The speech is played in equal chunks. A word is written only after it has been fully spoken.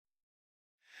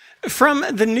From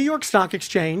the New York Stock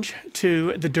Exchange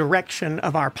to the direction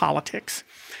of our politics,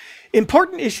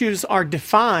 important issues are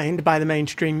defined by the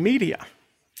mainstream media.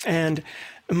 And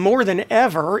more than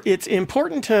ever, it's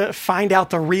important to find out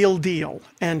the real deal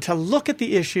and to look at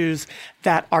the issues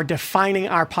that are defining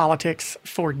our politics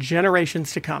for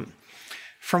generations to come,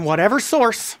 from whatever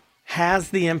source has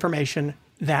the information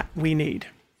that we need.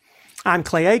 I'm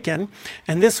Clay Aiken,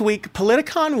 and this week,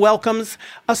 Politicon welcomes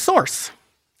a source,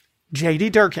 J.D.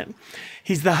 Durkin.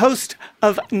 He's the host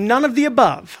of None of the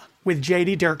Above with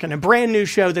J.D. Durkin, a brand new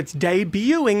show that's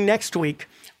debuting next week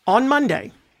on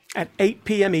Monday at 8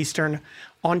 p.m. Eastern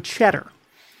on Cheddar.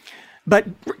 But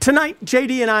tonight,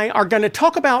 J.D. and I are going to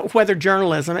talk about whether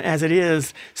journalism, as it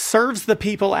is, serves the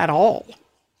people at all.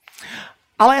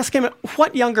 I'll ask him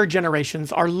what younger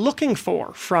generations are looking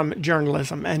for from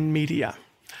journalism and media.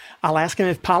 I'll ask him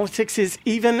if politics is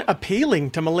even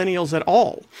appealing to millennials at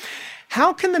all.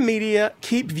 How can the media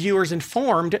keep viewers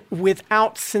informed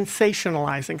without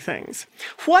sensationalizing things?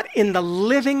 What in the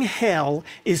living hell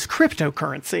is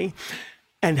cryptocurrency?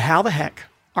 And how the heck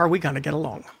are we going to get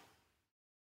along?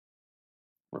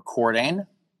 Recording.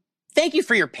 Thank you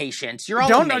for your patience. You're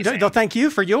all amazing. Don't thank you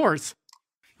for yours.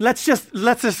 Let's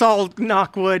us all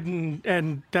knock wood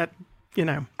and that, you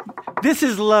know, this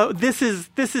is low. This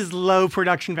is low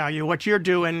production value. What you're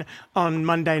doing on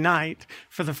Monday night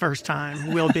for the first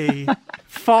time will be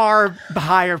far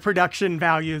higher production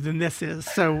value than this is.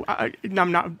 So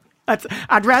I'm not.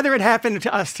 I'd rather it happen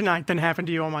to us tonight than happen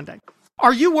to you on Monday.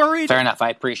 Are you worried? Fair enough.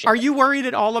 I appreciate it. Are you worried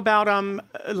at all about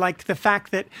like the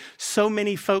fact that so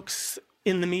many folks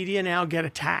in the media now get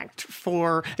attacked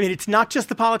for, I mean, it's not just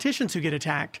the politicians who get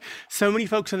attacked. So many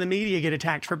folks in the media get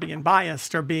attacked for being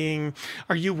biased or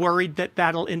are you worried that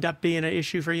that'll end up being an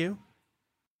issue for you?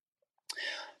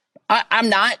 I'm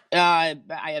not. I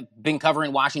have been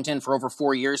covering Washington for over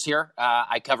 4 years here.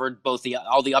 I covered both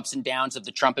all the ups and downs of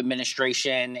the Trump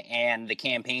administration and the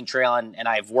campaign trail, and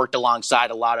I've worked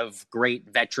alongside a lot of great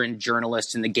veteran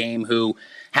journalists in the game who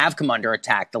have come under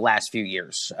attack the last few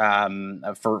years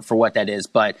for what that is.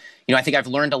 But you know, I think I've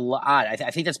learned a lot. I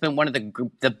think that's been one of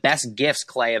the best gifts,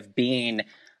 Clay, of being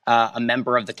a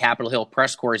member of the Capitol Hill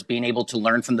Press Corps, is being able to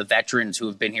learn from the veterans who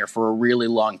have been here for a really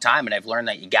long time. And I've learned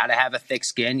that you got to have a thick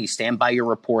skin. You stand by your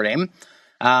reporting.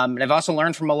 And I've also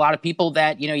learned from a lot of people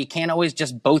that, you know, you can't always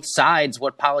just both sides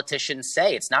what politicians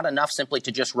say. It's not enough simply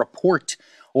to just report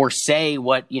or say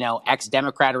what, you know,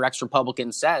 ex-Democrat or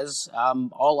ex-Republican says.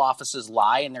 All offices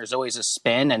lie, and there's always a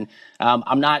spin. And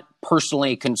I'm not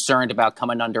personally concerned about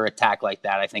coming under attack like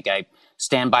that. I think I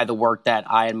stand by the work that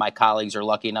I and my colleagues are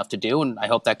lucky enough to do, and I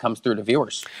hope that comes through to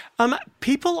viewers.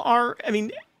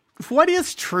 What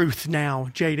is truth now,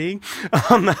 JD?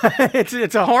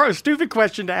 It's a stupid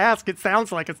question to ask. It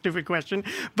sounds like a stupid question,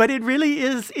 but it really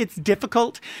is. It's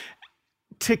difficult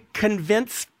to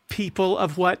convince people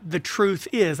of what the truth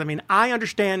is. I mean, I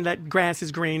understand that grass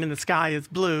is green and the sky is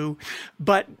blue,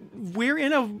 but we're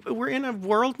in a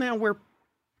world now where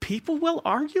people will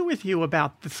argue with you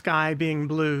about the sky being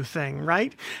blue thing,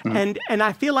 right? Mm-hmm. And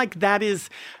I feel like that is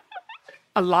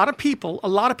a lot of people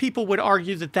would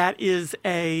argue that is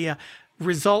a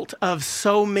result of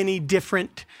so many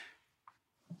different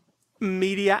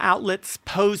media outlets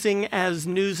posing as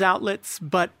news outlets,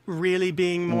 but really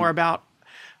being more about,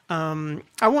 I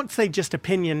won't say just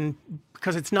opinion,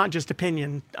 because it's not just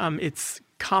opinion. It's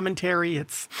commentary.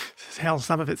 It's hell.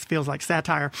 Some of it feels like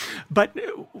satire. But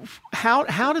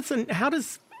how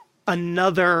does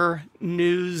another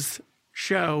news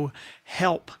show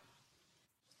help?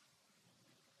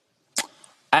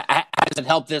 How does it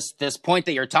help this point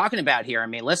that you're talking about here? I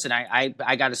mean, listen,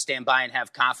 I got to stand by and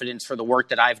have confidence for the work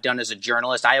that I've done as a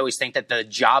journalist. I always think that the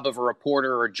job of a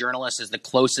reporter or a journalist is the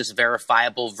closest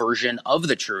verifiable version of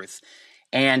the truth.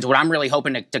 And what I'm really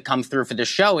hoping to come through for this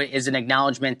show is an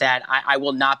acknowledgement that I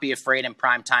will not be afraid in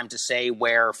prime time to say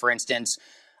where, for instance,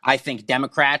 I think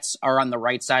Democrats are on the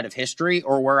right side of history,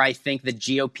 or where I think the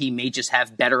GOP may just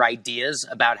have better ideas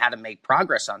about how to make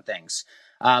progress on things.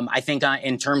 I think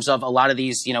in terms of a lot of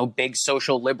these, you know, big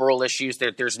social liberal issues,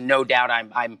 there's no doubt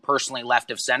I'm personally left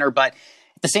of center. But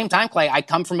at the same time, Clay, I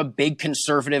come from a big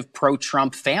conservative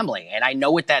pro-Trump family, and I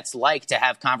know what that's like to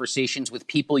have conversations with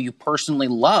people you personally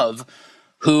love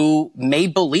who may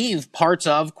believe parts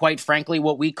of, quite frankly,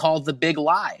 what we call the big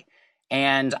lie.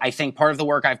 And I think part of the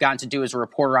work I've gotten to do as a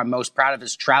reporter I'm most proud of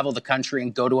is travel the country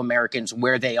and go to Americans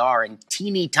where they are in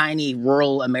teeny tiny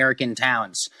rural American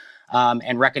towns,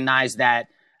 and recognize that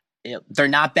they're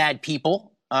not bad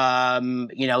people.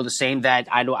 The same that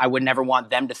I would never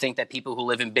want them to think that people who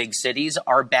live in big cities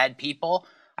are bad people.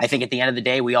 I think at the end of the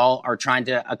day, we all are trying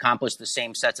to accomplish the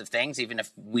same sets of things, even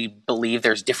if we believe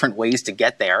there's different ways to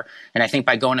get there. And I think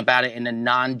by going about it in a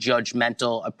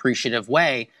non-judgmental, appreciative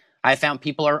way, I found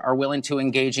people are willing to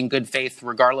engage in good faith,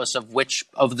 regardless of which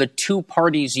of the two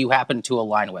parties you happen to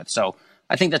align with. So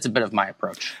I think that's a bit of my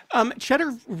approach.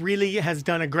 Cheddar really has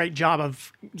done a great job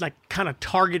of like kind of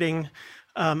targeting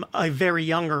a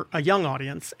young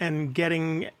audience and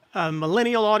getting a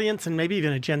millennial audience and maybe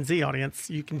even a Gen Z audience.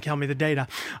 You can tell me the data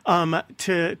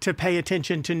to pay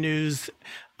attention to news.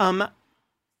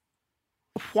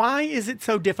 Why is it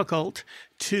so difficult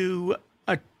to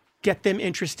get them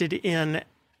interested in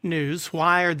news?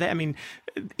 Why are they? I mean,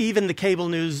 even the cable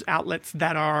news outlets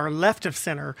that are left of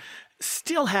center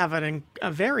still have a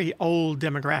very old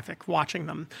demographic watching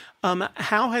them.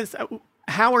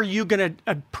 How are you going to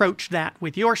approach that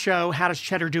with your show? How does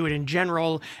Cheddar do it in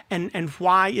general? And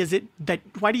why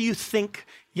do you think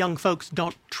young folks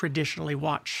don't traditionally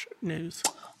watch news?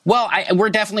 Well,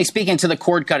 we're definitely speaking to the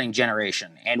cord-cutting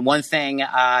generation. And one thing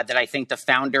that I think the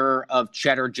founder of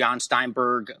Cheddar, John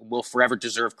Steinberg, will forever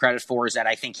deserve credit for is that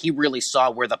I think he really saw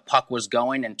where the puck was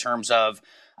going in terms of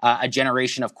a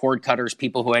generation of cord cutters,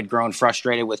 people who had grown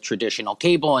frustrated with traditional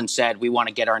cable and said, we want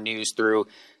to get our news through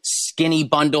skinny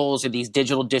bundles or these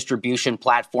digital distribution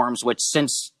platforms, which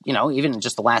since, even in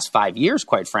just the last 5 years,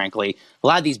 quite frankly, a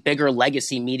lot of these bigger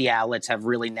legacy media outlets have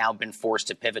really now been forced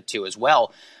to pivot to as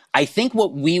well. I think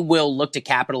what we will look to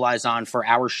capitalize on for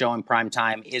our show in prime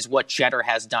time is what Cheddar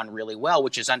has done really well,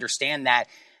 which is understand that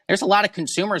there's a lot of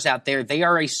consumers out there. They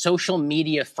are a social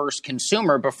media first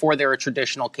consumer before they're a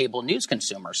traditional cable news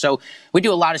consumer. So we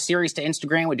do a lot of series to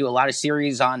Instagram. We do a lot of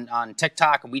series on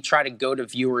TikTok. And we try to go to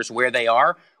viewers where they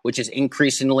are, which is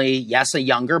increasingly, yes, a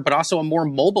younger, but also a more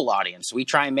mobile audience. We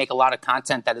try and make a lot of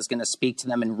content that is going to speak to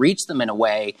them and reach them in a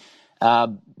way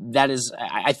that is,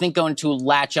 I think, going to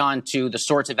latch on to the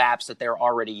sorts of apps that they're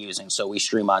already using. So we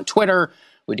stream on Twitter.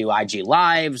 We do IG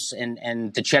Lives,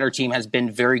 and the Cheddar team has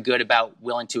been very good about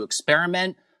willing to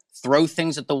experiment, throw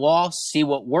things at the wall, see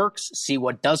what works, see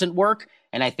what doesn't work.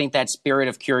 And I think that spirit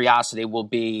of curiosity will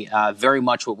be very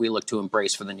much what we look to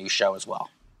embrace for the new show as well.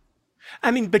 I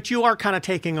mean, but you are kind of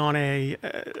taking on a,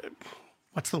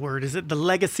 what's the word? Is it the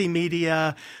legacy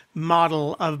media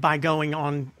model by going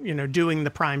on, doing the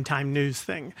primetime news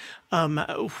thing?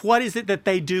 What is it that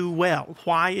they do well?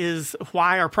 Why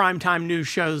are primetime news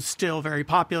shows still very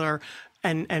popular?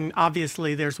 And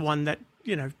obviously there's one that,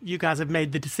 you guys have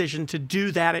made the decision to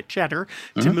do that at Cheddar,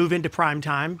 to move into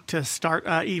primetime, to start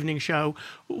an evening show.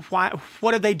 What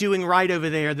are they doing right over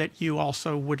there that you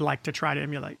also would like to try to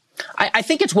emulate? I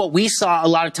think it's what we saw a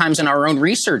lot of times in our own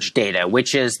research data,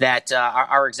 which is that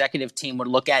our executive team would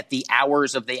look at the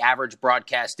hours of the average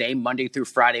broadcast day, Monday through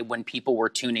Friday, when people were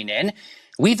tuning in.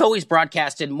 We've always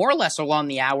broadcasted more or less along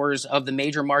the hours of the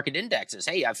major market indexes.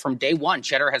 Hey, from day one,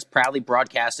 Cheddar has proudly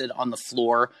broadcasted on the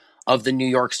floor of the New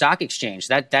York Stock Exchange.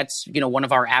 That's one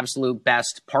of our absolute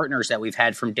best partners that we've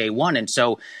had from day one. And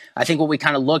so I think what we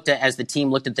kind of looked at as the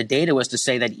team looked at the data was to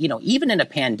say that, even in a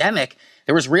pandemic,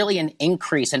 there was really an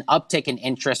increase, an uptick in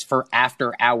interest for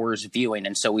after hours viewing.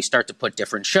 And so we start to put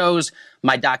different shows.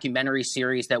 My documentary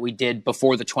series that we did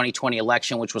before the 2020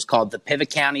 election, which was called The Pivot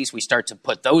Counties, we start to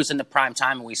put those into prime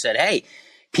time. And we said, hey,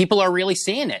 people are really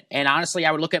seeing it. And honestly,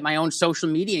 I would look at my own social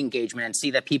media engagement and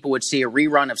see that people would see a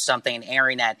rerun of something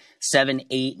airing at 7,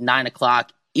 8, 9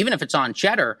 o'clock, even if it's on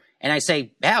Cheddar. And I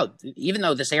say, wow, even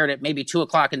though this aired at maybe 2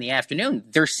 o'clock in the afternoon,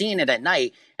 they're seeing it at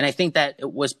night. And I think that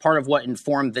it was part of what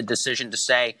informed the decision to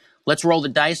say, let's roll the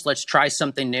dice, let's try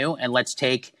something new, and let's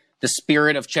take the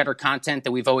spirit of Cheddar content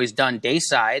that we've always done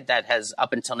dayside that has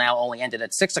up until now only ended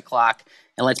at 6 o'clock,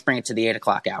 and let's bring it to the 8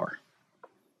 o'clock hour.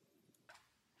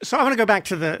 So I want to go back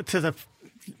to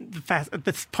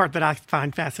this part that I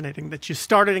find fascinating, that you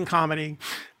started in comedy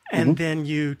and then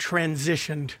you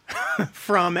transitioned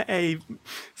from a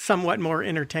somewhat more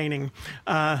entertaining,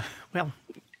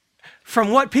 from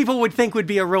what people would think would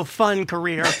be a real fun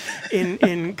career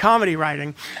in comedy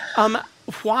writing.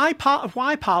 Why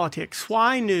politics?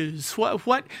 Why news? What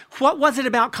was it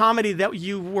about comedy that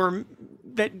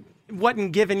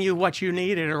wasn't giving you what you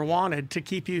needed or wanted to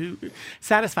keep you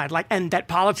satisfied, and that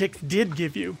politics did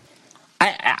give you?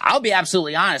 I'll be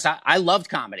absolutely honest. I loved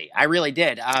comedy. I really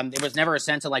did. It was never a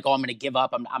sense of I'm going to give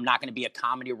up. I'm not going to be a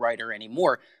comedy writer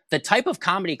anymore. The type of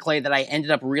comedy, Clay, that I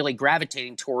ended up really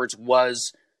gravitating towards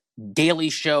was Daily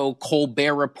Show,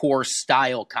 Colbert Report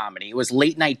style comedy. It was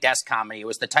late night desk comedy. It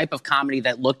was the type of comedy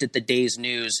that looked at the day's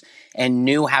news and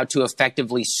knew how to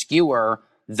effectively skewer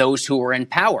those who were in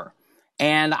power.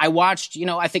 And I watched,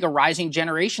 I think a rising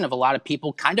generation of a lot of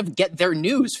people kind of get their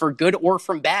news, for good or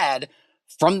from bad,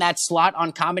 from that slot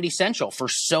on Comedy Central for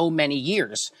so many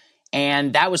years.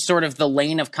 And that was sort of the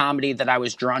lane of comedy that I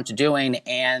was drawn to doing.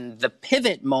 And the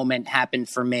pivot moment happened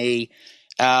for me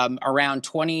around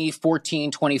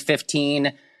 2014,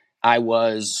 2015. I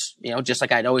was, just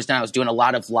like I'd always done, I was doing a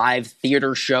lot of live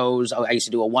theater shows. I used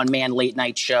to do a one-man late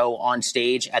night show on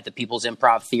stage at the People's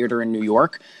Improv Theater in New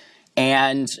York.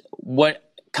 And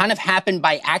what kind of happened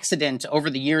by accident over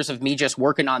the years of me just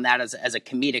working on that as a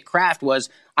comedic craft was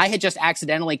I had just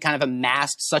accidentally kind of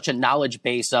amassed such a knowledge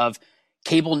base of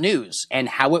cable news and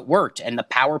how it worked and the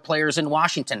power players in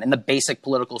Washington and the basic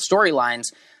political storylines.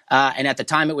 And at the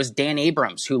time, it was Dan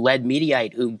Abrams, who led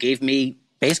Mediaite, who gave me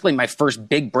basically my first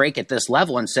big break at this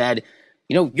level and said,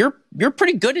 you're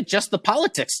pretty good at just the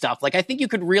politics stuff. Like, I think you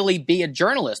could really be a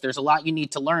journalist. There's a lot you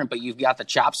need to learn, but you've got the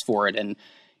chops for it. And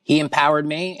he empowered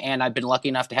me, and I've been lucky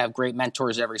enough to have great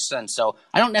mentors ever since. So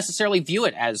I don't necessarily view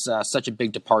it as such a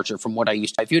big departure from what I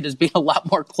used to. I view it as being a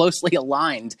lot more closely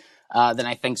aligned than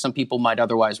I think some people might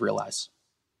otherwise realize.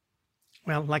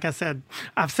 Well, like I said,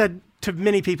 I've said to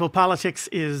many people, politics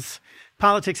is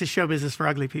show business for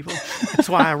ugly people. That's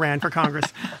why I ran for Congress,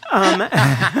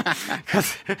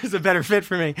 because it's a better fit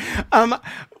for me. I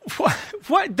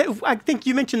think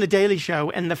you mentioned The Daily Show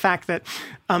and the fact that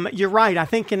you're right. I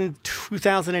think in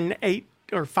 2008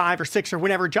 or 5 or 6 or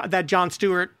whenever that Jon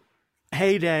Stewart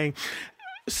heyday,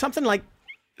 something like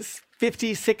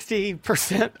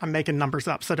 50-60%. I'm making numbers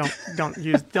up, so don't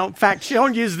use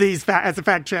these as a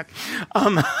fact check.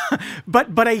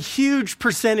 But a huge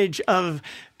percentage of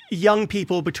young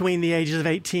people between the ages of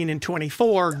 18 and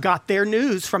 24 got their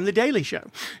news from The Daily Show.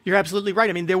 You're absolutely right.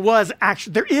 I mean,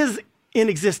 there is in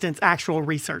existence actual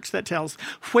research that tells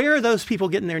where are those people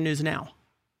getting their news now?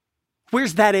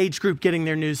 Where's that age group getting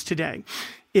their news today?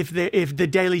 If The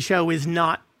Daily Show is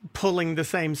not pulling the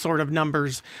same sort of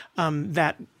numbers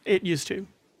that it used to.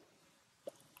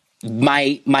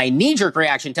 My knee-jerk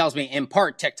reaction tells me, in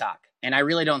part, TikTok. And I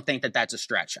really don't think that that's a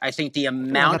stretch. I think the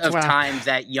amount of time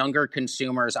that younger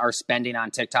consumers are spending on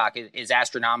TikTok is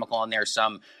astronomical. And there's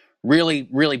some really,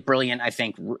 really brilliant, I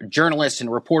think, journalists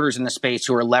and reporters in the space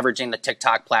who are leveraging the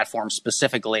TikTok platform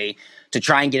specifically to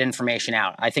try and get information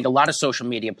out. I think a lot of social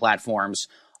media platforms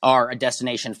are a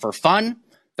destination for fun.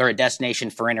 They're a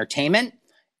destination for entertainment.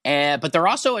 But they're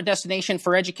also a destination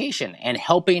for education and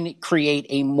helping create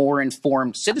a more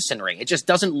informed citizenry. It just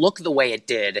doesn't look the way it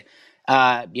did,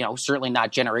 certainly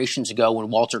not generations ago when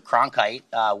Walter Cronkite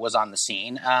was on the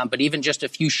scene, but even just a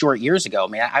few short years ago. I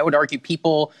mean, I would argue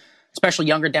people, especially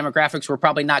younger demographics, were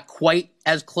probably not quite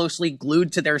as closely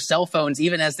glued to their cell phones,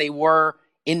 even as they were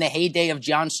in the heyday of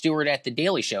Jon Stewart at The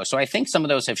Daily Show. So I think some of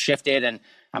those have shifted, and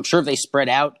I'm sure they spread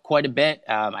out quite a bit.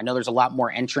 I know there's a lot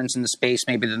more entrants in the space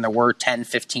maybe than there were 10,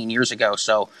 15 years ago.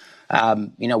 So,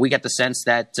 we get the sense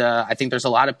that I think there's a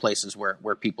lot of places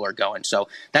where people are going. So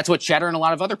that's what Cheddar and a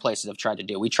lot of other places have tried to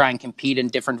do. We try and compete in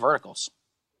different verticals.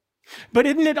 But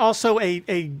isn't it also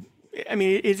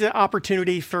it's an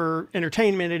opportunity for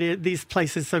entertainment. These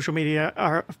places, social media,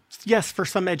 are, yes, for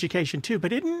some education too,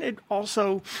 but isn't it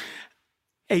also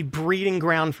a breeding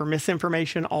ground for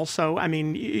misinformation also? I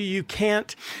mean, you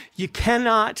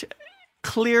cannot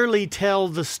clearly tell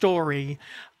the story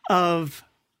of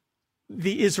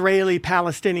the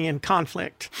Israeli-Palestinian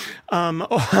conflict in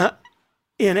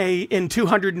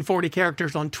 240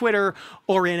 characters on Twitter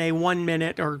or in a 1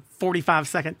 minute or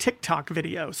 45-second TikTok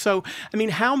video. So, I mean,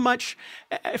 how much,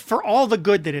 for all the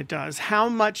good that it does, how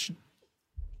much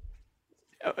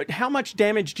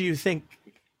damage do you think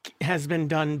has been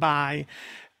done by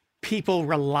people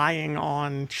relying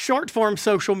on short-form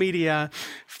social media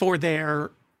for their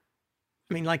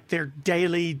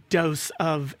daily dose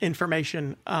of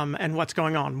information and what's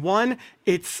going on? One,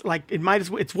 it's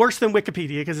worse than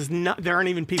Wikipedia because there aren't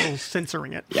even people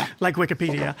censoring it like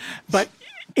Wikipedia. But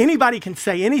anybody can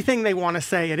say anything they want to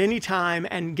say at any time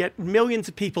and get millions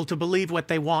of people to believe what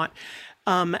they want.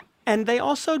 And they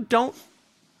also don't.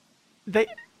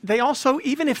 They also,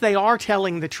 even if they are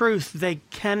telling the truth, they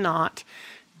cannot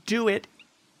do it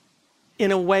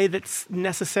in a way that's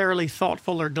necessarily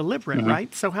thoughtful or deliberate,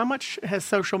 right? So how much has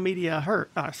social media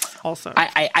hurt us also?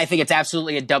 I think it's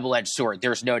absolutely a double-edged sword.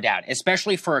 There's no doubt,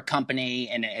 especially for a company,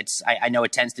 and I know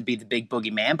it tends to be the big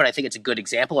boogeyman, but I think it's a good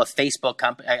example of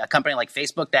a company like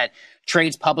Facebook that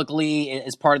trades publicly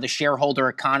as part of the shareholder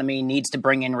economy, needs to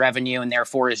bring in revenue, and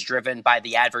therefore is driven by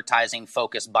the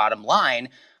advertising-focused bottom line.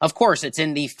 Of course, it's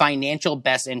in the financial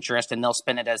best interest, and they'll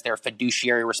spin it as their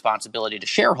fiduciary responsibility to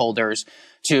shareholders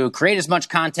to create as much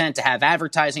content, to have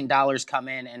advertising dollars come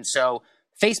in. And so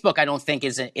Facebook, I don't think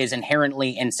is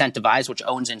inherently incentivized, which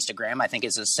owns Instagram. I think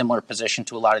is a similar position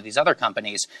to a lot of these other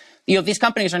companies. These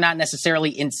companies are not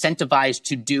necessarily incentivized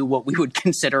to do what we would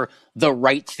consider the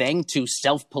right thing, to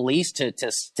self-police,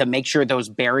 to make sure those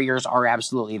barriers are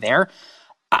absolutely there.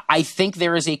 I think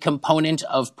there is a component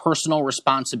of personal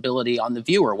responsibility on the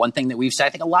viewer. One thing that we've said, I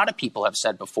think a lot of people have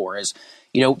said before, is,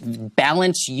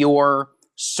 balance your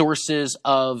sources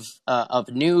of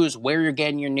news, where you're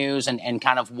getting your news, and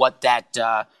kind of what that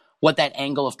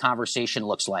angle of conversation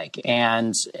looks like.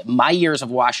 And my years of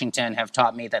Washington have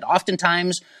taught me that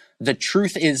oftentimes the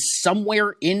truth is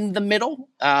somewhere in the middle,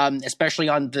 especially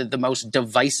on the most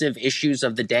divisive issues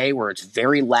of the day where it's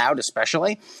very loud,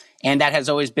 especially. And that has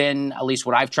always been at least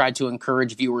what I've tried to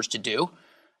encourage viewers to do.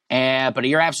 But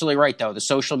you're absolutely right, though. The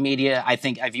social media, I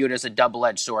view it as a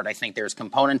double-edged sword. I think there's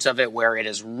components of it where it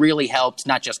has really helped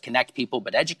not just connect people,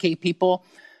 but educate people.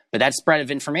 But that spread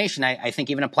of information, I think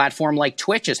even a platform like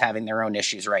Twitch is having their own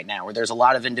issues right now, where there's a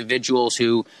lot of individuals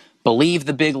who believe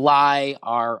the big lie,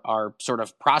 are sort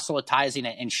of proselytizing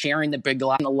it and sharing the big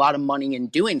lie, and a lot of money in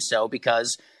doing so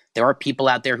because there are people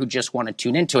out there who just want to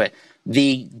tune into it.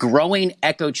 The growing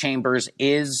echo chambers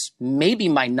is maybe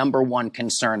my number one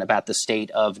concern about the state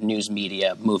of news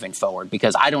media moving forward,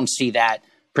 because I don't see that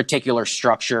particular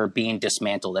structure being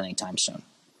dismantled anytime soon.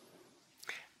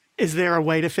 Is there a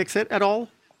way to fix it at all?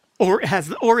 Or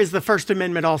is the First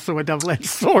Amendment also a double-edged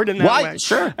sword in that way?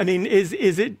 Sure. I mean, is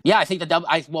it? Yeah, I think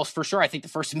for sure. I think the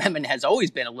First Amendment has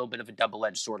always been a little bit of a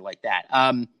double-edged sword like that.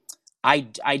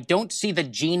 I don't see the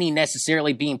genie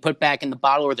necessarily being put back in the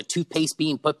bottle or the toothpaste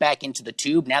being put back into the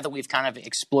tube now that we've kind of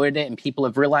exploited it and people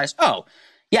have realized, oh,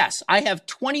 yes, I have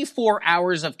 24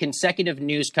 hours of consecutive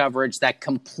news coverage that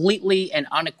completely and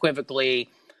unequivocally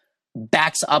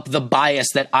backs up the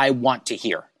bias that I want to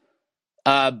hear.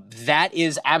 That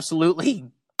is absolutely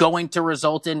going to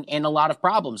result in a lot of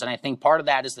problems. And I think part of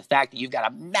that is the fact that you've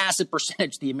got a massive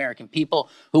percentage of the American people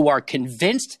who are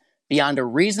convinced beyond a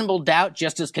reasonable doubt,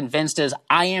 just as convinced as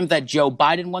I am that Joe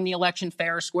Biden won the election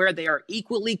fair or square. They are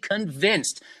equally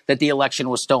convinced that the election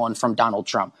was stolen from Donald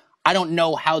Trump. I don't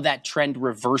know how that trend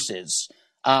reverses.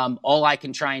 All I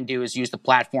can try and do is use the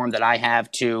platform that I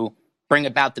have to bring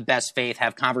about the best faith,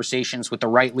 have conversations with the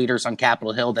right leaders on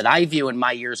Capitol Hill that I view in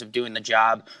my years of doing the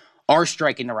job are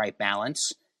striking the right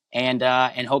balance, and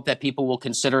hope that people will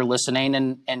consider listening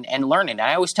and learning. And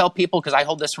I always tell people, because I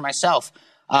hold this for myself,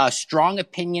 strong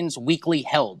opinions weakly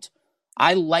held.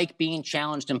 I like being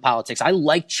challenged in politics. I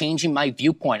like changing my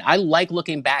viewpoint. I like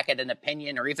looking back at an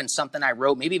opinion or even something I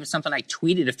wrote, maybe even something I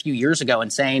tweeted a few years ago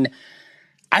and saying,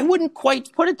 I wouldn't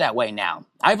quite put it that way now.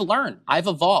 I've learned. I've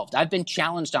evolved. I've been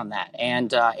challenged on that.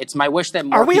 And it's my wish that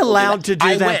more Are we people allowed to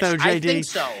do that, though, JD? I think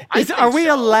so. Are we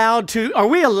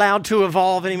allowed to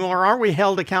evolve anymore? Aren't we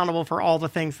held accountable for all the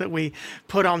things that we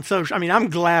put on social? I mean, I'm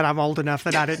glad I'm old enough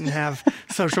that I didn't have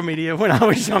social media when I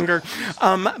was younger.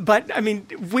 But, I mean,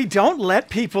 we don't let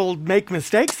people make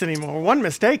mistakes anymore. One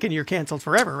mistake and you're canceled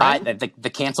forever, right? The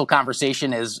cancel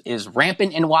conversation is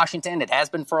rampant in Washington. It has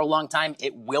been for a long time.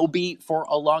 It will be for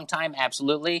a long time,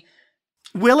 absolutely.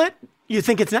 Will it? You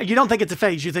think it's not? You don't think it's a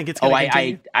phase? You think it's going to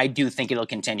continue? I do think it'll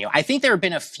continue. I think there have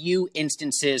been a few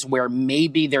instances where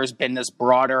maybe there's been this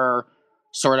broader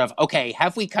sort of, okay,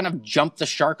 have we kind of jumped the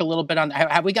shark a little bit on?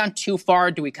 Have we gone too far?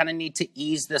 Do we kind of need to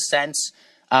ease the sense?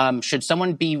 Should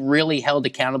someone be really held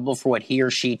accountable for what he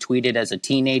or she tweeted as a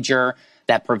teenager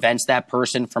that prevents that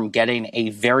person from getting a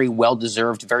very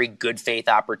well-deserved, very good faith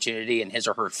opportunity in his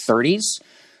or her 30s?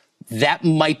 That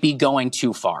might be going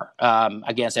too far.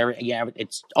 I guess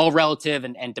it's all relative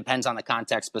and depends on the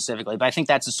context specifically. But I think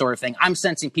that's the sort of thing I'm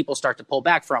sensing people start to pull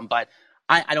back from. But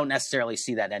I don't necessarily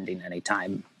see that ending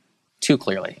anytime too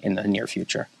clearly in the near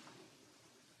future.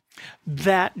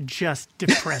 That just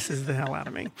depresses the hell out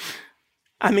of me.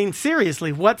 I mean,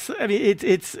 seriously,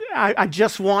 I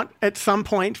just want at some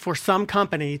point for some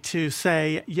company to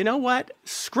say, you know what,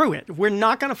 screw it. We're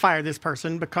not going to fire this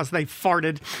person because they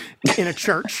farted in a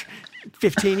church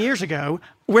 15 years ago.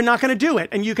 We're not going to do it.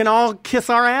 And you can all kiss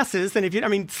our asses.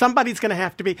 And somebody's going to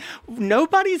have to be,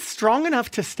 nobody's strong enough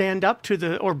to stand up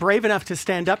to or brave enough to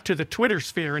stand up to the Twitter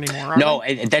sphere anymore. No,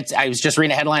 I was just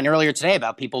reading a headline earlier today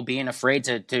about people being afraid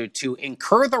to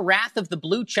incur the wrath of the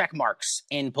blue check marks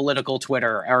in political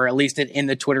Twitter, or at least in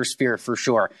the Twitter sphere for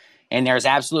sure. And there's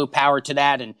absolute power to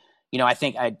that. And, I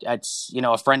think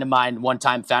a friend of mine one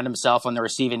time found himself on the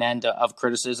receiving end of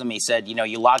criticism. He said,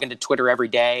 you log into Twitter every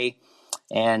day,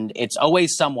 and it's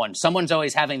always someone's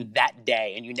always having that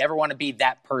day, and you never want to be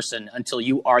that person until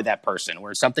you are that person,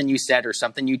 where something you said or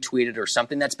something you tweeted or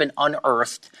something that's been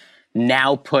unearthed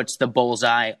now puts the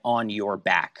bullseye on your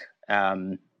back.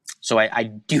 So I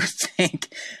do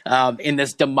think in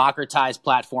this democratized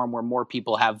platform where more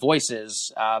people have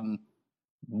voices,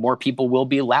 more people will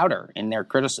be louder in their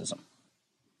criticism.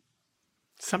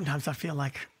 Sometimes I feel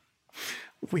like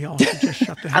we all should just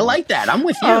shut the hell I like that. I'm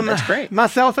with you. That's great.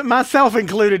 Myself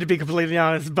included, to be completely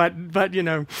honest. But you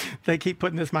know, they keep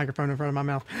putting this microphone in front of my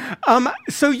mouth.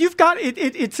 So you've got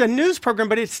it's a news program,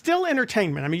 but it's still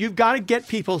entertainment. I mean, you've got to get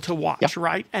people to watch,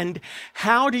 right? And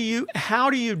how do you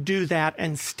do that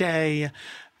and stay?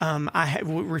 I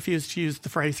refuse to use the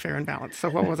phrase fair and balanced. So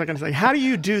what was I going to say? How do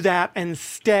you do that and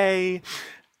stay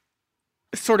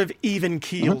sort of even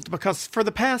keeled? Because for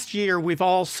the past year, we've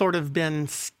all sort of been,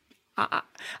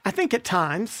 I think at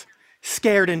times,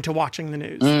 scared into watching the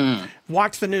news.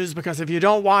 Watch the news, because if you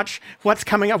don't watch what's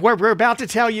coming up, we're about to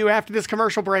tell you after this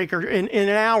commercial break, or in an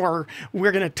hour,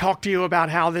 we're going to talk to you about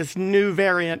how this new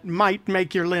variant might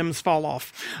make your limbs fall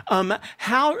off.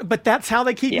 But that's how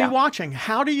they keep you watching.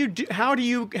 How are you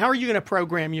going to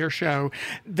program your show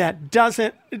that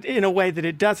doesn't, in a way that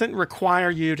it doesn't require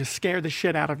you to scare the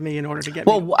shit out of me in order to get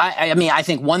me? Well, I mean, I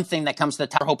think one thing that comes to the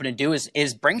top we're hoping to do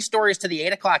is bring stories to the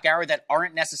 8 o'clock hour that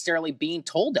aren't necessarily being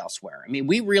told elsewhere. I mean,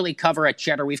 we really cover at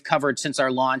Cheddar. We've covered since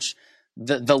our launch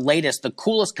the latest, the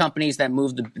coolest companies that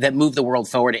move the world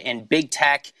forward in big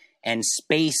tech and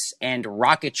space and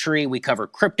rocketry. We cover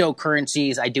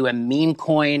cryptocurrencies. I do a meme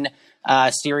coin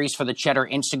series for the Cheddar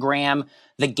Instagram.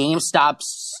 The GameStops.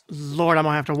 Lord, I'm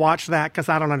gonna have to watch that because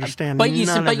I don't understand. But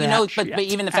even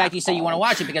the fact you say you want to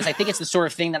watch it, because I think it's the sort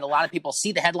of thing that a lot of people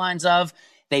see the headlines of.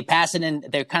 They pass it and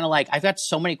they're kind of like, I've got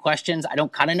so many questions. I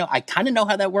kind of know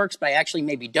how that works, but I actually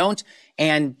maybe don't.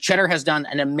 And Cheddar has done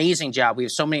an amazing job. We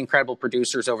have so many incredible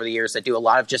producers over the years that do a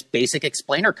lot of just basic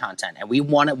explainer content. And we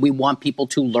want people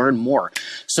to learn more.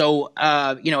 So,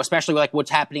 especially like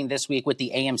what's happening this week with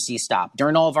the AMC stop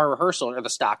during all of our rehearsal, or the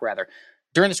stock rather.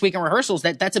 During this week in rehearsals,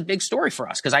 that's a big story for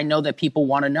us, because I know that people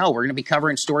want to know. We're going to be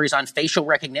covering stories on facial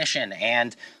recognition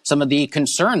and some of the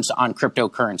concerns on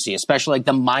cryptocurrency, especially like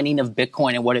the mining of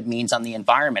Bitcoin and what it means on the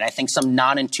environment. I think some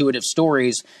non-intuitive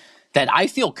stories that I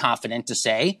feel confident to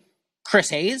say Chris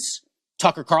Hayes,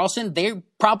 Tucker Carlson, they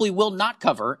probably will not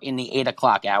cover in the 8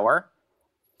 o'clock hour.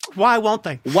 Why won't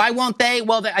they?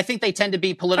 Well, I think they tend to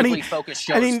be politically focused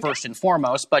shows first and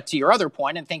foremost. But to your other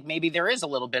point, I think maybe there is a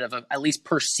little bit of at least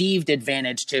perceived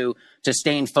advantage to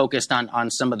staying focused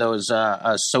on some of those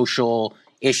social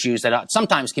issues that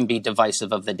sometimes can be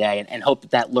divisive of the day, and hope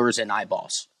that lures in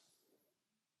eyeballs.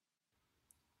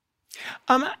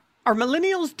 Are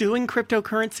millennials doing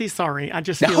cryptocurrency? Sorry, I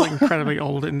just feel incredibly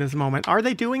old in this moment. Are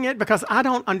they doing it? Because I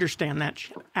don't understand that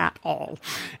shit at all.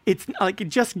 It's like,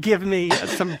 just give me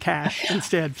some cash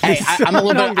instead. Hey, I'm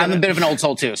a bit of an old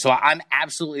soul too, so I'm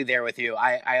absolutely there with you.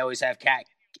 I always have cash.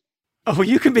 Oh,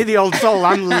 you can be the old soul.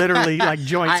 I'm literally like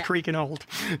joints creaking old.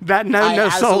 No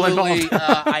soul involved.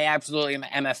 I absolutely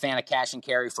am a fan of cash and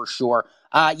carry for sure.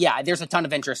 There's a ton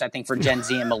of interest, I think, for Gen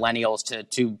Z and millennials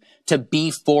to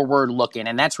be forward looking,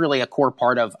 and that's really a core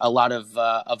part of a lot of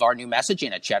our new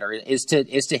messaging at Cheddar is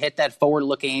to hit that forward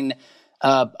looking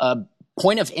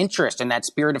point of interest and that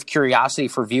spirit of curiosity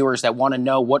for viewers that want to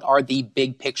know what are the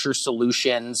big picture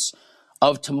solutions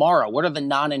of tomorrow. What are the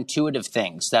non-intuitive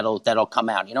things that'll come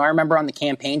out? I remember on the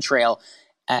campaign trail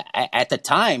at the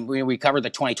time we covered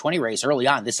the 2020 race early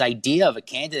on, this idea of a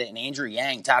candidate in Andrew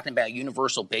Yang talking about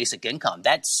universal basic income,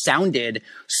 that sounded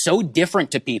so different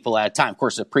to people at a time. Of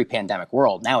course, a pre-pandemic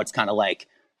world. Now it's kind of like,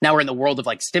 now we're in the world of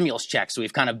like stimulus checks. So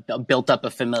we've kind of built up a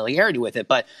familiarity with it.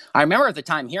 But I remember at the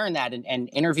time hearing that and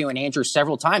interviewing Andrew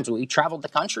several times. We traveled the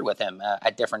country with him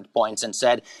at different points and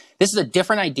said, this is a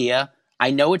different idea. I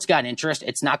know it's got interest.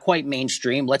 It's not quite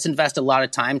mainstream. Let's invest a lot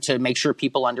of time to make sure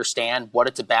people understand what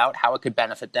it's about, how it could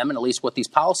benefit them, and at least what these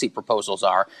policy proposals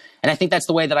are. And I think that's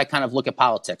the way that I kind of look at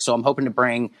politics. So I'm hoping to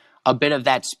bring a bit of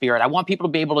that spirit. I want people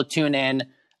to be able to tune in.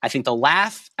 I think they'll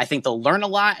laugh. I think they'll learn a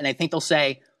lot. And I think they'll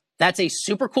say, that's a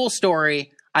super cool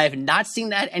story. I have not seen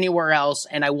that anywhere else.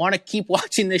 And I want to keep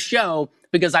watching this show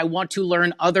because I want to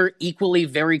learn other equally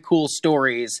very cool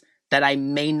stories that I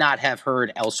may not have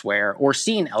heard elsewhere or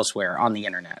seen elsewhere on the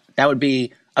internet. That would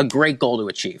be a great goal to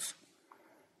achieve.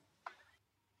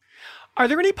 Are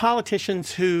there any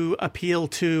politicians who appeal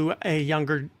to a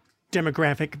younger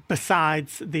demographic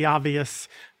besides the obvious,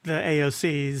 the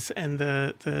AOCs and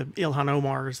the Ilhan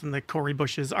Omars and the Cori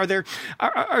Bushes?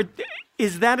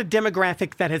 Is that a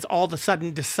demographic that has all of a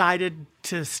sudden decided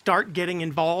to start getting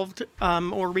involved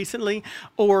more recently,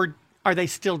 or are they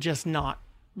still just not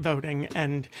voting?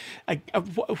 And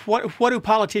what do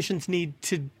politicians need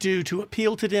to do to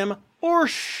appeal to them? Or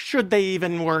should they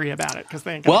even worry about it because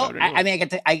they ain't going to vote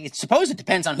anyway? I suppose it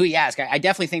depends on who you ask. I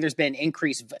definitely think there's been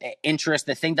increased interest.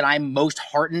 The thing that I'm most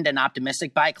heartened and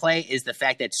optimistic by, Clay, is the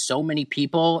fact that so many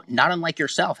people, not unlike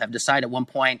yourself, have decided at one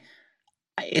point,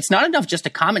 it's not enough just to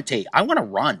commentate. I want to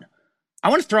run. I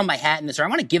want to throw my hat in this, or I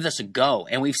want to give this a go.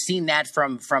 And we've seen that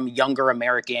from younger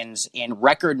Americans in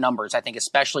record numbers, I think,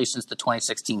 especially since the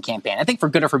 2016 campaign. I think for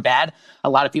good or for bad,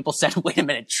 a lot of people said, wait a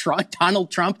minute,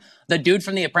 Donald Trump, the dude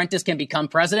from The Apprentice, can become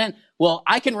president? Well,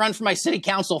 I can run for my city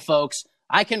council, folks.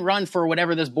 I can run for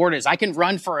whatever this board is. I can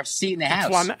run for a seat in the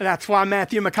House. That's why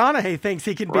Matthew McConaughey thinks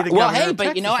he can be the governor of Texas.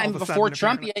 But, you know, and before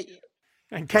Trump...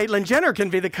 And Caitlyn Jenner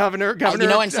can be the governor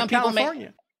and of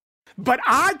California. But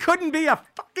I couldn't be a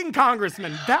fucking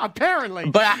congressman, apparently.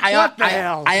 But what the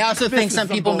hell? I also think some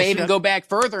people may even go back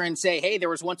further and say, hey, there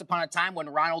was once upon a time when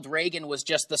Ronald Reagan was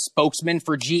just the spokesman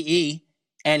for GE,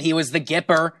 and he was the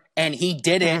Gipper, and he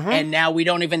did it, and now we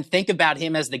don't even think about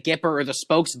him as the Gipper or the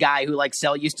spokes guy who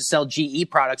used to sell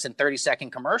GE products in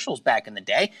 30-second commercials back in the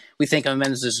day. We think of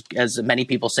him as many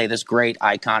people say, this great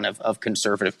icon of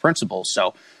conservative principles.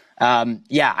 So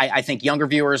I think younger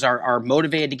viewers are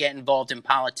motivated to get involved in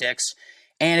politics,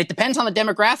 and it depends on the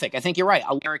demographic. I think you're right.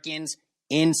 Americans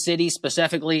in cities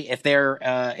specifically, if they're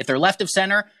left of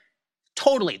center,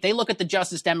 totally. They look at the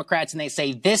Justice Democrats and they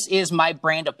say, this is my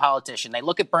brand of politician. They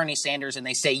look at Bernie Sanders and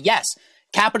they say, yes,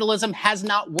 capitalism has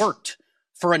not worked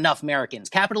for enough Americans.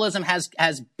 Capitalism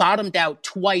has bottomed out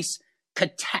twice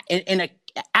in an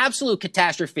absolute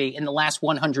catastrophe in the last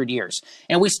 100 years.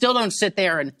 And we still don't sit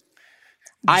there and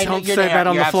don't say that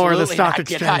on the floor of the stock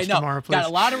exchange tomorrow, please. Got a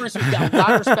lot of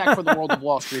respect for the world of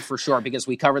Wall Street, for sure, because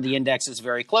we cover the indexes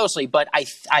very closely. But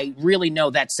I really know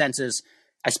that sense is,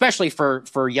 especially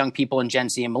for young people in Gen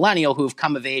Z and Millennial who've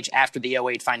come of age after the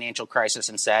 '08 financial crisis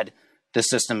and said the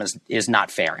system is not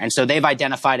fair. And so they've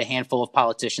identified a handful of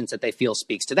politicians that they feel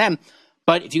speaks to them.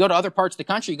 But if you go to other parts of the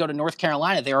country, you go to North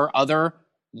Carolina, there are other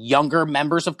younger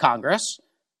members of Congress.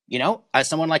 You know,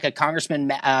 someone like a Congressman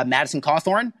Madison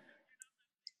Cawthorn.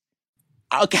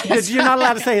 Okay, you're not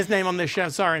allowed to say his name on this show.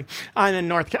 Sorry, I'm in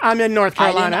North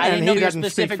Carolina, I didn't know your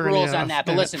specific rules on that.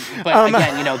 But listen,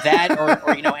 again, you know that,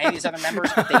 or you know, any of these other members,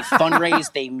 they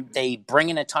fundraise, they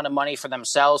bring in a ton of money for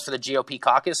themselves for the GOP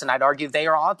caucus, and I'd argue they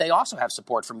also have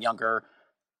support from younger.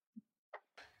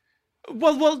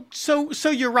 Well, so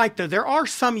you're right though. There are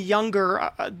some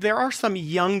younger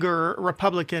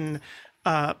Republican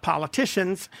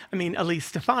politicians. I mean, Elise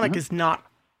Stefanik is not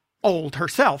old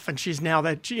herself, and she's now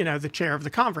the chair of the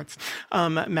conference.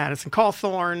 Madison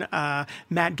Cawthorn,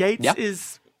 Matt Gaetz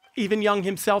is even young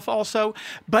himself also.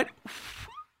 But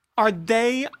are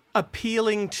they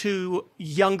appealing to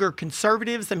younger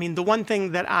conservatives? I mean, the one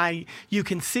thing that you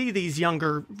can see these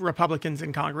younger Republicans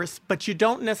in Congress, but you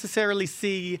don't necessarily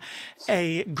see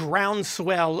a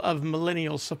groundswell of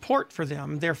millennial support for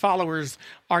them. Their followers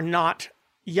are not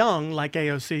young like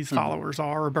AOC's followers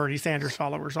are, or Bernie Sanders'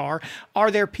 followers are.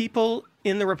 Are there people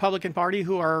in the Republican Party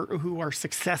who are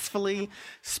successfully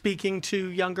speaking to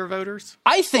younger voters?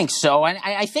 I think so. And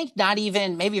I think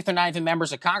maybe if they're not even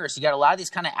members of Congress, you got a lot of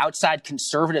these kind of outside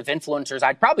conservative influencers.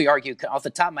 I'd probably argue off the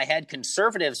top of my head,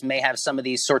 conservatives may have some of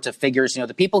these sorts of figures, you know,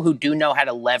 the people who do know how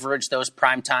to leverage those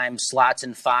primetime slots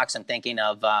in Fox. I'm thinking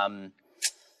of,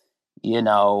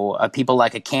 people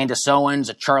like a Candace Owens,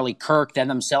 a Charlie Kirk, they're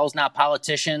themselves not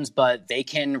politicians, but they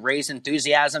can raise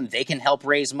enthusiasm. They can help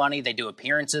raise money. They do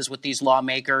appearances with these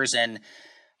lawmakers. And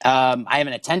I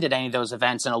haven't attended any of those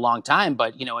events in a long time.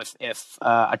 But, you know, if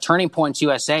a Turning Points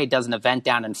USA does an event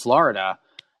down in Florida,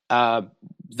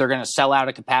 they're going to sell out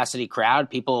a capacity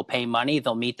crowd. People will pay money.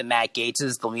 They'll meet the Matt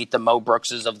Gaetzes. They'll meet the Mo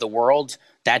Brookses of the world.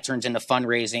 That turns into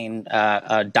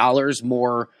fundraising dollars,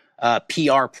 more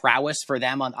PR prowess for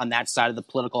them on that side of the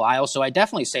political aisle. So I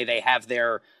definitely say they have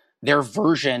their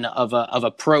version of a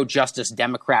pro-justice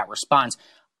Democrat response.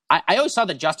 I always saw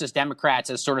the Justice Democrats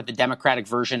as sort of the Democratic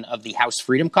version of the House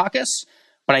Freedom Caucus,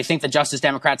 but I think the Justice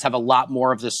Democrats have a lot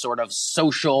more of this sort of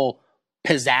social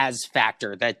pizzazz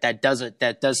factor that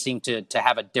does seem to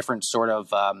have a different sort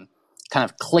of kind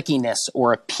of clickiness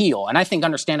or appeal, and I think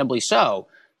understandably so,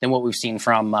 than what we've seen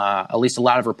from at least a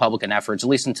lot of Republican efforts, at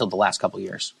least until the last couple of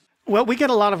years. Well, we get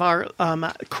a lot of our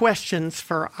questions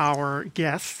for our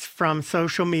guests from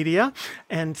social media.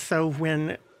 And so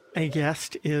when a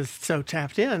guest is so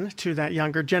tapped in to that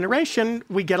younger generation,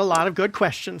 we get a lot of good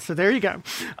questions. So there you go.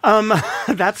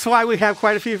 That's why we have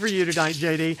quite a few for you tonight,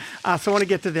 JD. So I want to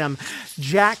get to them.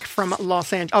 Jack from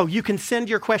Los Angeles. Oh, you can send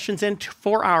your questions in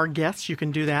for our guests. You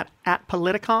can do that at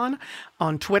Politicon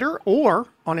on Twitter or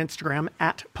on Instagram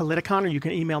at Politicon, or you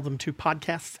can email them to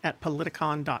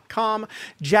podcasts@politicon.com.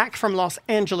 Jack from Los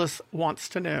Angeles wants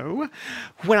to know,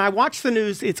 when I watch the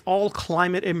news, it's all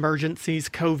climate emergencies,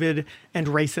 COVID, and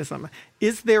racism.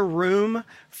 Is there room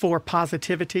for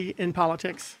positivity in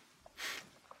politics?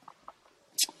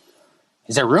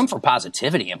 Is there room for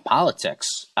positivity in politics?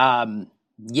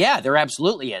 Yeah, there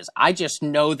absolutely is. I just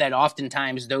know that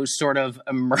oftentimes those sort of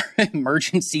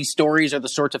emergency stories are the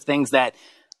sorts of things that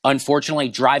unfortunately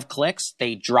drive clicks,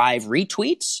 they drive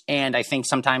retweets, and I think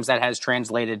sometimes that has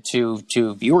translated to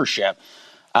viewership.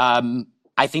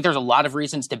 I think there's a lot of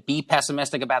reasons to be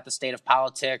pessimistic about the state of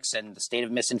politics and the state of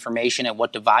misinformation and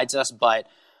what divides us, but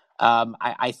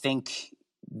I think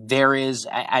there is,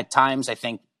 at times, I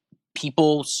think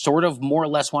people sort of more or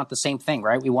less want the same thing,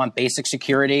 right? We want basic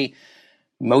security.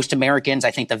 Most Americans, I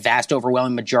think the vast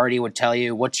overwhelming majority would tell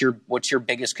you, what's your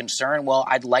biggest concern? Well,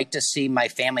 I'd like to see my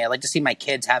family, I'd like to see my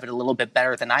kids have it a little bit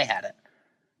better than I had it.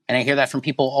 And I hear that from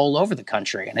people all over the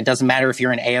country. And it doesn't matter if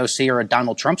you're an AOC or a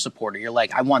Donald Trump supporter. You're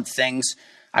like, I want things,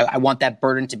 I want that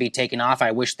burden to be taken off.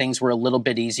 I wish things were a little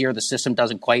bit easier. The system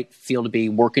doesn't quite feel to be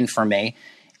working for me.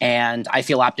 And I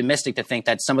feel optimistic to think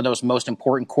that some of those most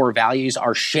important core values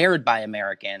are shared by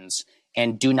Americans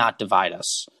and do not divide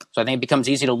us. So I think it becomes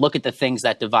easy to look at the things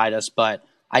that divide us, but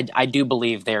I do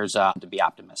believe there's to be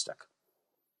optimistic.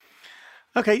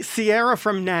 Okay, Sierra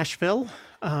from Nashville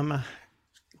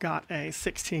got a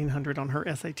 1600 on her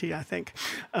SAT, I think,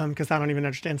 because I don't even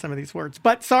understand some of these words.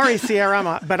 But sorry,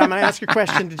 Sierra, but I'm going to ask your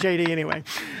question to JD anyway.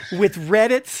 With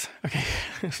Reddit's, okay,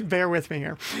 bear with me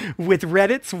here. With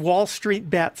Reddit's Wall Street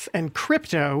bets and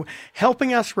crypto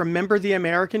helping us remember the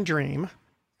American dream,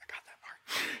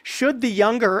 should the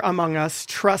younger among us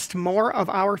trust more of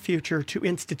our future to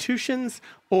institutions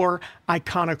or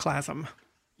iconoclasm?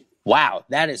 Wow,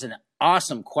 that is an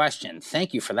awesome question.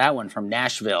 Thank you for that one from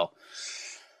Nashville.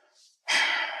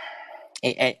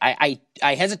 I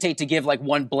hesitate to give like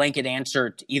one blanket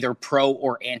answer to either pro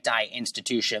or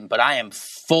anti-institution, but I am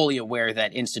fully aware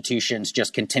that institutions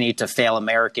just continue to fail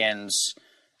Americans,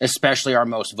 especially our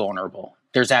most vulnerable.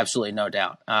 There's absolutely no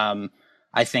doubt.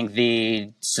 I think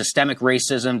the systemic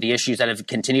racism, the issues that have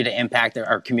continued to impact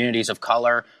our communities of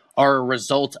color are a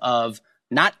result of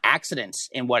not accidents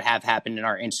in what have happened in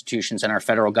our institutions and our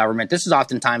federal government. This is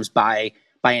oftentimes by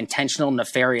intentional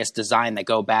nefarious design that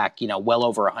go back, well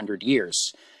over 100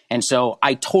 years. And so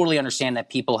I totally understand that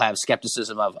people have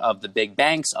skepticism of the big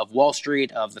banks, of Wall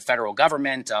Street, of the federal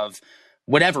government, of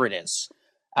whatever it is.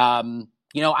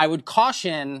 I would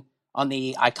caution on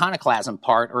the iconoclasm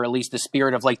part, or at least the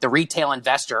spirit of like the retail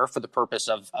investor, for the purpose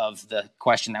of the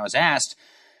question that was asked.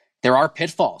 There are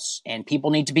pitfalls, and people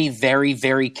need to be very,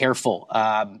 very careful.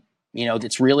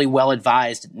 It's really well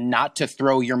advised not to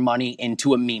throw your money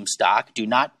into a meme stock. Do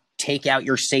not take out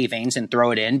your savings and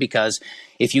throw it in, because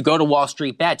if you go to Wall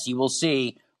Street Bets, you will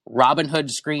see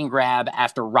Robinhood screen grab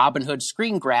after Robinhood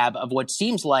screen grab of what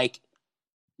seems like,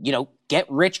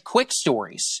 get rich quick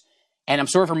stories. And I'm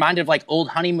sort of reminded of like old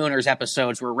Honeymooners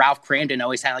episodes where Ralph Cramden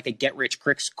always had like a get rich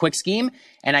quick scheme.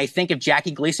 And I think if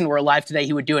Jackie Gleason were alive today,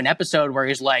 he would do an episode where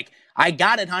he's like, I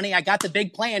got it, honey. I got the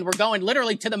big plan. We're going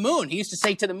literally to the moon. He used to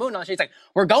say to the moon. He's like,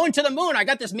 we're going to the moon. I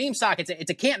got this meme stock. It's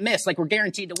a can't miss. Like, we're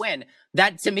guaranteed to win.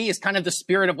 That to me is kind of the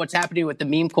spirit of what's happening with the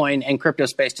meme coin and crypto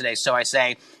space today. So I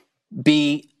say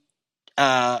be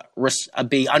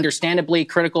understandably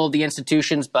critical of the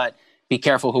institutions, but be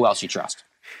careful who else you trust.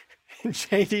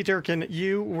 J.D. Durkin,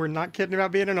 you were not kidding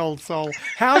about being an old soul.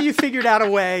 How you figured out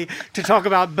a way to talk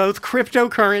about both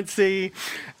cryptocurrency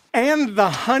and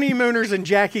the Honeymooners and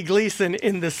Jackie Gleason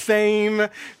in the same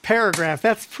paragraph.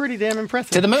 That's pretty damn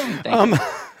impressive. To the moon. Thank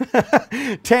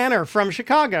you. Tanner from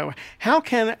Chicago. How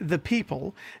can the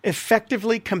people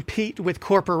effectively compete with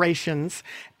corporations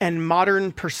and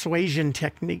modern persuasion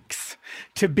techniques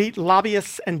to beat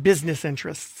lobbyists and business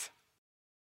interests?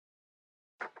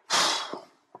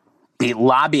 Beat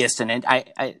lobbyists and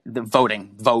the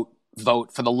voting.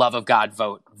 Vote for the love of God.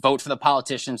 Vote for the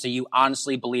politicians that you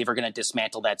honestly believe are going to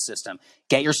dismantle that system.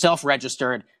 Get yourself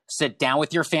registered. Sit down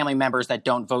with your family members that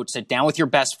don't vote. Sit down with your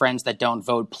best friends that don't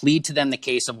vote. Plead to them the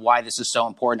case of why this is so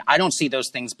important. I don't see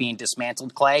those things being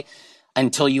dismantled, Clay,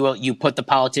 until you put the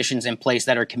politicians in place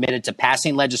that are committed to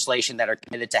passing legislation, that are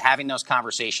committed to having those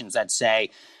conversations that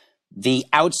say the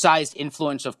outsized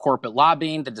influence of corporate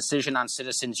lobbying, the decision on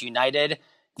Citizens United,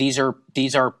 these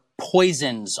are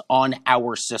poisons on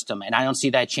our system. And I don't see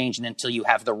that changing until you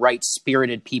have the right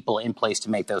spirited people in place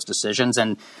to make those decisions.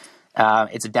 And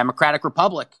it's a democratic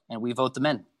republic, and we vote them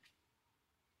in.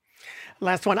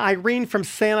 Last one, Irene from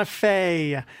Santa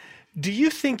Fe. Do you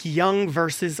think young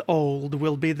versus old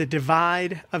will be the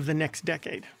divide of the next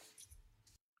decade?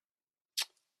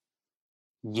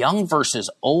 Young versus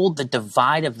old, the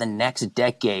divide of the next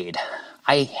decade.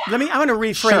 I want to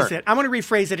rephrase Sure. it. I want to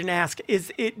rephrase it and ask,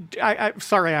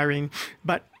 sorry, Irene,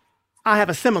 but I have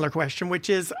a similar question, which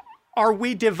is, are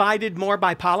we divided more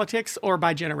by politics or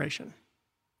by generation?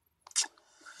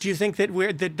 Do you think that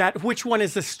which one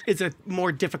is a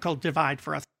more difficult divide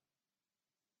for us?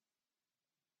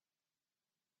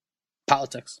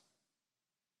 Politics,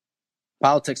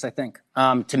 I think.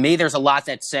 To me, there's a lot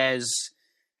that says,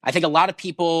 I think a lot of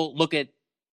people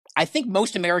I think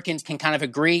most Americans can kind of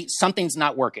agree something's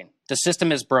not working. The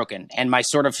system is broken. And my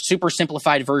sort of super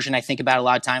simplified version, I think about a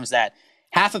lot of times, that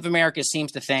half of America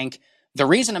seems to think the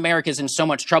reason America is in so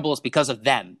much trouble is because of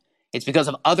them. It's because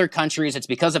of other countries. It's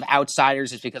because of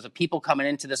outsiders. It's because of people coming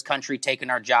into this country, taking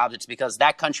our jobs. It's because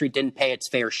that country didn't pay its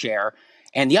fair share.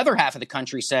 And the other half of the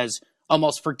country says,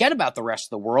 almost forget about the rest of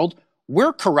the world.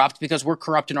 We're corrupt because we're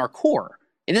corrupt in our core.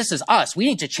 And this is us. We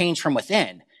need to change from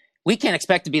within. We can't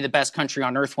expect to be the best country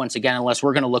on earth once again unless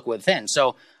we're going to look within.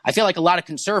 So I feel like a lot of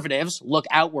conservatives look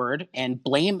outward and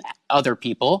blame other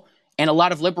people. And a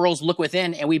lot of liberals look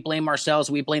within and we blame ourselves.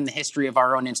 We blame the history of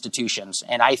our own institutions.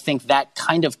 And I think that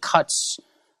kind of cuts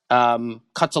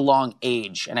along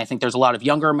age. And I think there's a lot of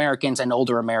younger Americans and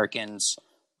older Americans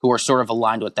who are sort of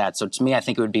aligned with that. So to me, I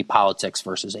think it would be politics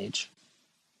versus age.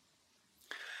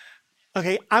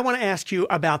 Okay, I want to ask you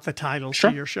about the title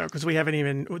Sure. to your show, because we haven't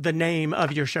even, the name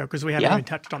of your show, because we haven't even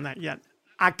touched on that yet.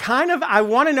 I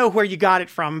want to know where you got it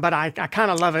from, but I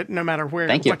kind of love it no matter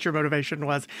what your motivation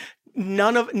was.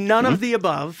 None of the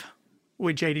above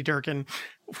with J.D. Durkin.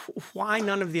 Why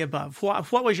none of the above?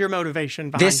 What was your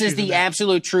motivation behind this? Is the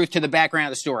absolute truth to the background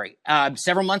of the story.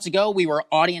 Several months ago, we were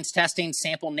audience testing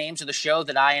sample names of the show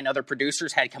that I and other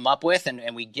producers had come up with,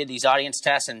 and we did these audience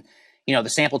tests, and the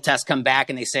sample tests come back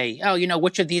and they say, oh,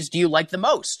 which of these do you like the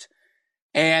most?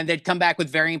 And they'd come back with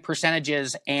varying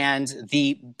percentages. And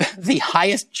the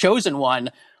highest chosen one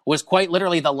was quite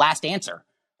literally the last answer,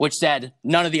 which said,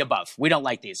 none of the above. We don't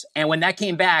like these. And when that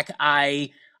came back, I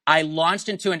launched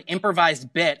into an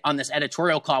improvised bit on this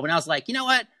editorial call when I was like, you know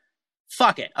what?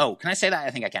 Fuck it. Oh, can I say that?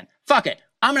 I think I can. Fuck it.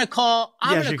 I'm going to call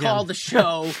the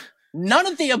show None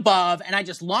of the Above, and I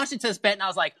just launched into this bet, and I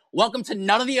was like, welcome to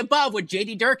None of the Above with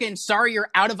J.D. Durkin. Sorry, you're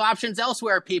out of options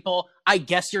elsewhere, people. I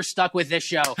guess you're stuck with this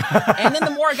show. And then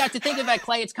the more I got to think of that,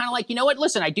 Clay, it's kind of like, you know what?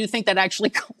 Listen, I do think that actually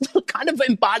kind of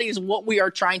embodies what we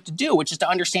are trying to do, which is to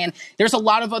understand there's a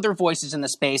lot of other voices in the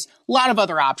space, a lot of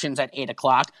other options at 8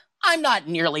 o'clock. I'm not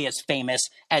nearly as famous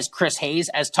as Chris Hayes,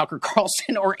 as Tucker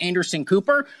Carlson, or Anderson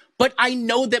Cooper, but I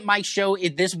know that my show,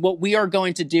 what we are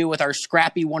going to do with our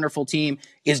scrappy, wonderful team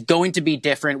is going to be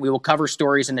different. We will cover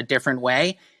stories in a different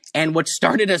way. And what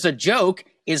started as a joke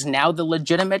is now the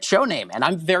legitimate show name. And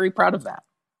I'm very proud of that.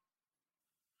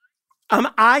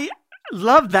 I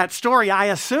loved that story. I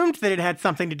assumed that it had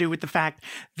something to do with the fact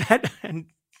that, and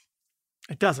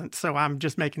it doesn't. So I'm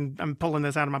pulling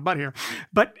this out of my butt here.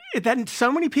 But then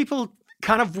so many people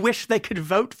kind of wish they could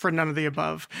vote for None of the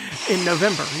Above in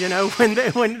November.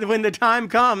 When the time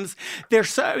comes,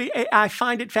 I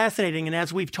find it fascinating. And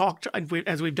as we've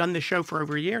done this show for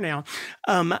over a year now,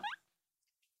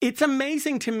 it's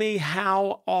amazing to me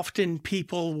how often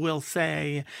people will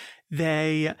say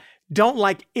they don't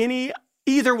like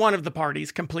either one of the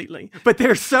parties completely. But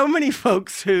there's so many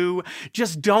folks who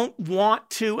just don't want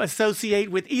to associate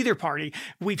with either party.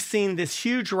 We've seen this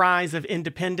huge rise of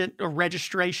independent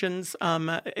registrations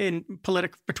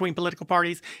between political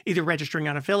parties, either registering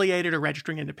unaffiliated or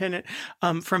registering independent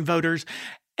from voters.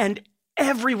 And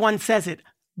everyone says it,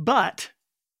 but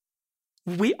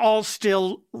we all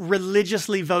still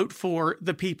religiously vote for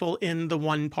the people in the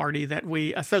one party that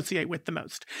we associate with the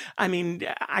most. I mean,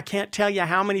 I can't tell you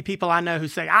how many people I know who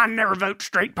say, I never vote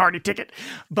straight party ticket.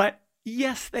 But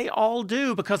yes, they all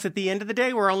do, because at the end of the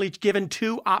day, we're only given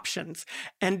two options.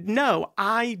 And no,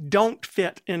 I don't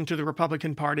fit into the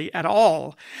Republican Party at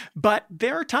all. But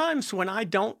there are times when I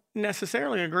don't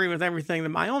necessarily agree with everything that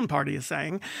my own party is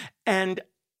saying. And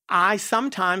I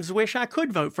sometimes wish I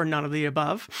could vote for None of the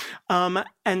Above.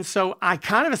 And so I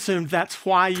kind of assumed that's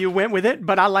why you went with it,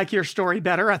 but I like your story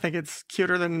better. I think it's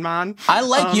cuter than mine. I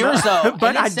like yours, though.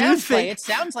 But it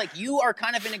sounds like you are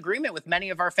kind of in agreement with many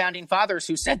of our founding fathers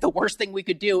who said the worst thing we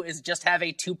could do is just have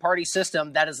a two-party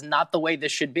system. That is not the way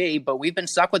this should be, but we've been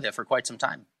stuck with it for quite some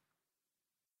time.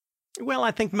 Well,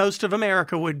 I think most of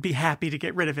America would be happy to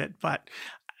get rid of it, but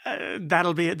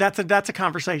that's a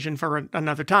conversation for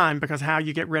another time, because how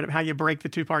you break the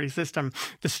two-party system,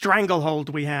 the stranglehold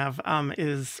we have,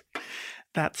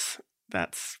 that's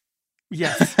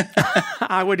Yes,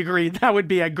 I would agree. That would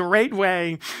be a great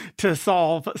way to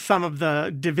solve some of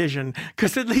the division,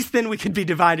 because at least then we could be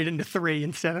divided into 3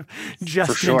 instead of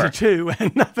just into 2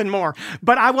 and nothing more.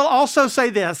 But I will also say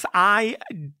this. I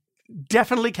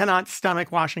definitely cannot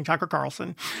stomach watching Tucker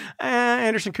Carlson.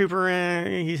 Anderson Cooper,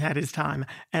 he's had his time.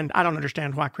 And I don't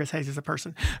understand why Chris Hayes is a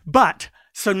person. But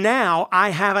so now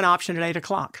I have an option at 8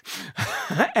 o'clock.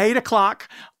 8 o'clock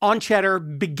on Cheddar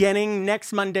beginning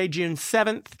next Monday, June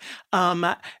 7th.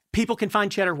 People can find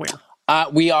Cheddar where?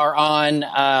 We are on,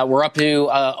 we're up to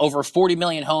over 40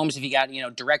 million homes. If you got,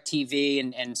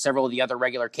 DirecTV and several of the other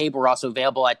regular cable, we're also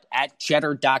available at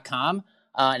cheddar.com.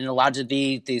 And a lot of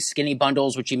the skinny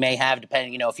bundles, which you may have,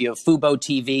 depending, if you have Fubo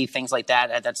TV, things like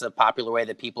that. That's a popular way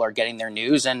that people are getting their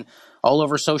news, and all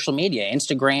over social media,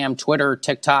 Instagram, Twitter,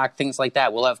 TikTok, things like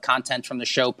that. We'll have content from the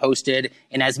show posted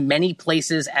in as many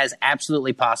places as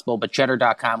absolutely possible, but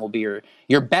cheddar.com will be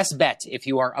your best bet if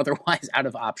you are otherwise out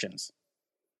of options.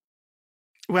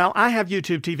 Well, I have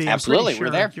YouTube TV. Absolutely, I'm pretty sure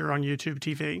we're there. You're on YouTube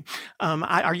TV.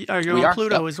 Are you on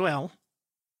Pluto as well?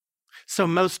 So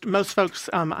most folks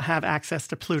have access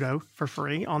to Pluto for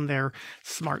free on their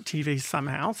smart TV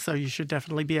somehow. So you should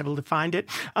definitely be able to find it.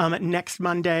 Next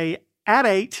Monday at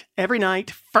 8 every night,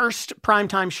 first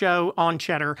primetime show on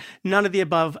Cheddar. None of the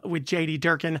above with J.D.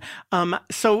 Durkin.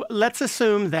 So let's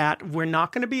assume that we're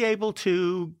not going to be able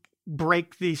to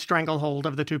break the stranglehold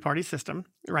of the two-party system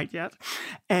right yet.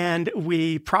 And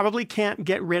we probably can't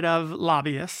get rid of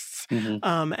lobbyists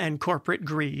and corporate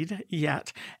greed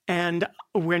yet. And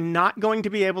we're not going to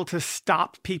be able to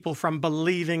stop people from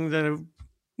believing the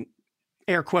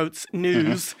air quotes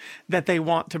news that they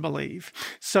want to believe.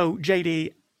 So,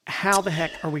 JD, how the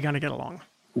heck are we going to get along?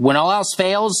 When all else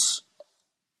fails,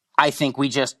 I think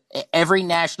every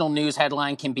national news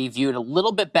headline can be viewed a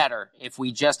little bit better if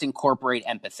we just incorporate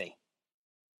empathy.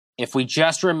 If we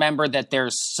just remember that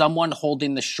there's someone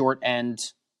holding the short end,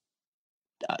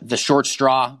 the short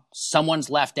straw, someone's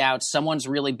left out, someone's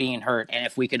really being hurt. And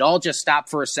if we could all just stop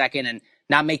for a second and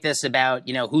not make this about,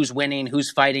 who's winning,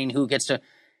 who's fighting, who gets to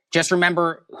just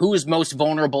remember who is most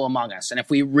vulnerable among us. And if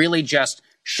we really just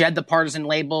shed the partisan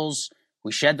labels,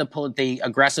 we shed the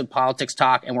aggressive politics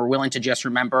talk, and we're willing to just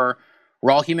remember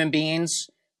we're all human beings.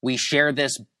 We share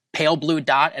this pale blue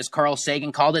dot, as Carl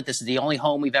Sagan called it. This is the only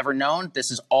home we've ever known.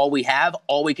 This is all we have.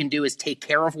 All we can do is take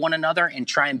care of one another and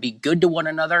try and be good to one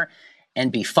another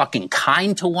and be fucking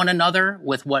kind to one another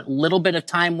with what little bit of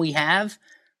time we have.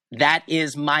 That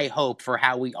is my hope for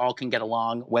how we all can get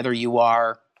along, whether you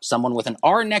are someone with an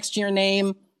R next to your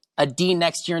name, a D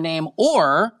next to your name,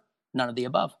 or none of the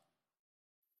above.